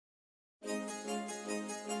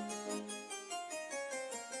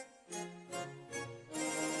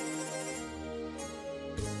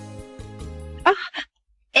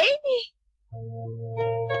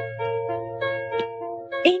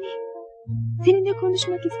Seninle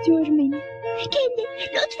konuşmak istiyorum Annie. Candy,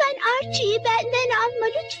 lütfen Archie'yi benden alma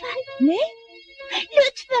lütfen. Ne?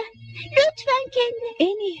 Lütfen, lütfen Candy.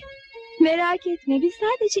 Annie, merak etme, biz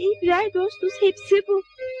sadece iyi birer dostuz, hepsi bu.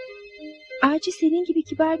 Archie senin gibi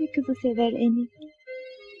kibar bir kızı sever Annie.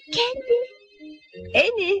 Candy.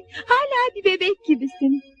 Annie, hala bir bebek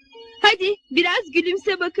gibisin. Hadi biraz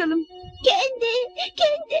gülümse bakalım. Candy,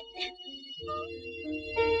 Candy.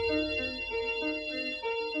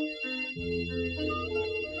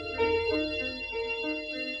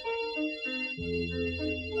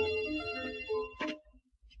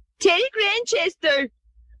 Terry Grantchester.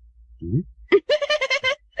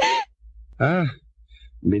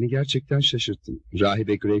 Beni gerçekten şaşırttın.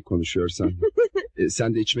 Rahibe Gray konuşuyorsan.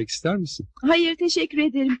 Sen de içmek ister misin? Hayır, teşekkür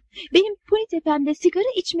ederim. Benim Pony tepemde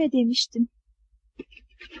sigara içme demiştim.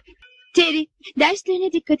 Terry,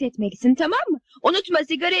 derslerine dikkat etmelisin, tamam mı? Unutma,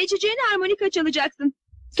 sigara içeceğine harmonika çalacaksın.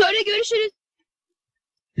 Sonra görüşürüz.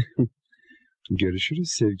 Görüşürüz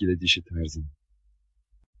sevgili dişi tarzım.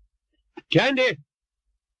 Candy!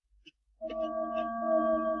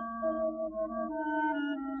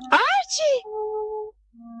 Archie!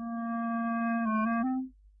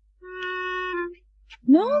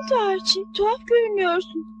 Ne oldu Archie? Tuhaf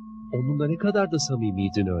görünüyorsun. Onunla ne kadar da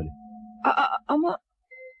samimiydin öyle. Ama...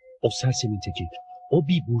 O sersemin teki. O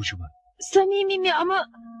bir burjuva. Samimi mi ama...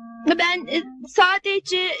 Ben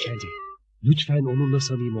sadece... Candy, lütfen onunla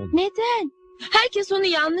samimi ol. Neden? Herkes onu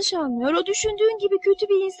yanlış anlıyor. O düşündüğün gibi kötü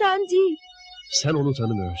bir insan değil. Sen onu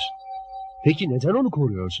tanımıyorsun. Peki neden onu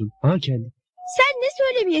koruyorsun? Ha Candy? Sen ne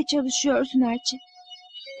söylemeye çalışıyorsun Archie?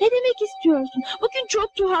 Ne demek istiyorsun? Bugün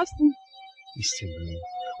çok tuhafsın. İstemiyorum.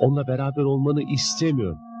 Onunla beraber olmanı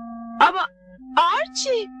istemiyorum. Ama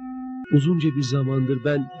Archie... Uzunca bir zamandır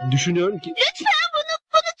ben düşünüyorum ki... Lütfen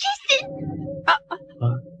bunu kesin.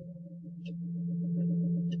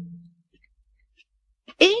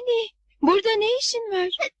 Annie, burada ne işin var?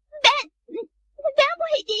 Ben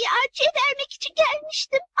bu hediyeyi Archie'ye vermek için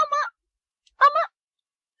gelmiştim ama...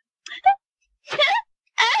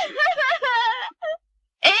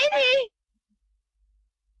 Annie!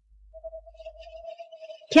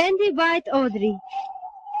 Candy White Audrey.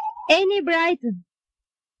 Annie Brighton.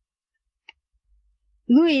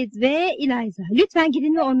 Louis ve Eliza. Lütfen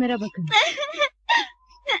gidin ve onlara bakın.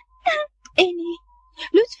 Annie,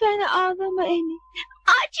 lütfen ağlama Annie.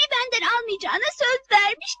 Archie benden almayacağına söz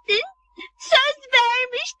vermiştin. Söz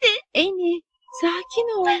vermiştin. Annie, sakin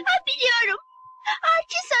ol. Biliyorum.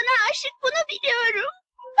 Archie sana aşık, bunu biliyorum.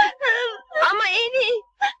 Ama Annie...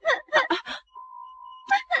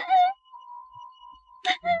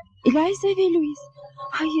 Eliza ve Louis.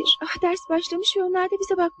 Hayır, ders başlamış ve onlar da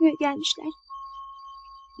bize bakmaya gelmişler.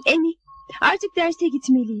 Annie, artık derse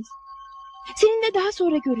gitmeliyiz. Seninle daha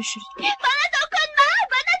sonra görüşürüz. Bana dokunma,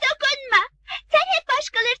 bana dokunma. Sen hep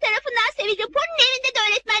başkaları tarafından sevildin. Pony'nin evinde de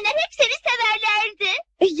öğretmenler hep seni severlerdi.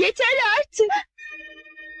 Yeter artık.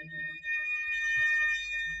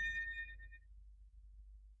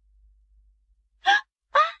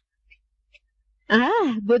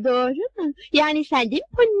 Bu doğru mu? Yani sen de mi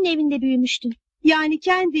Pony'nin evinde büyümüştün? Yani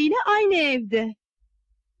kendiyle aynı evde.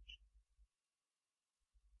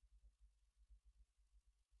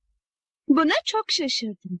 Buna çok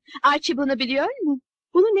şaşırdım. Archie bunu biliyor mu?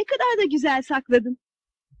 Bunu ne kadar da güzel sakladın.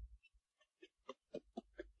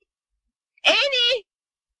 Annie!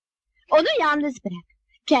 Onu yalnız bırak.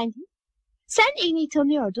 Kendin. Sen Annie'yi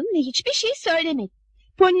tanıyordun ve hiçbir şey söylemedin.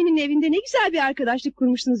 Pony'nin evinde ne güzel bir arkadaşlık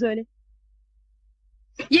kurmuşsunuz öyle.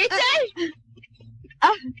 Yeter!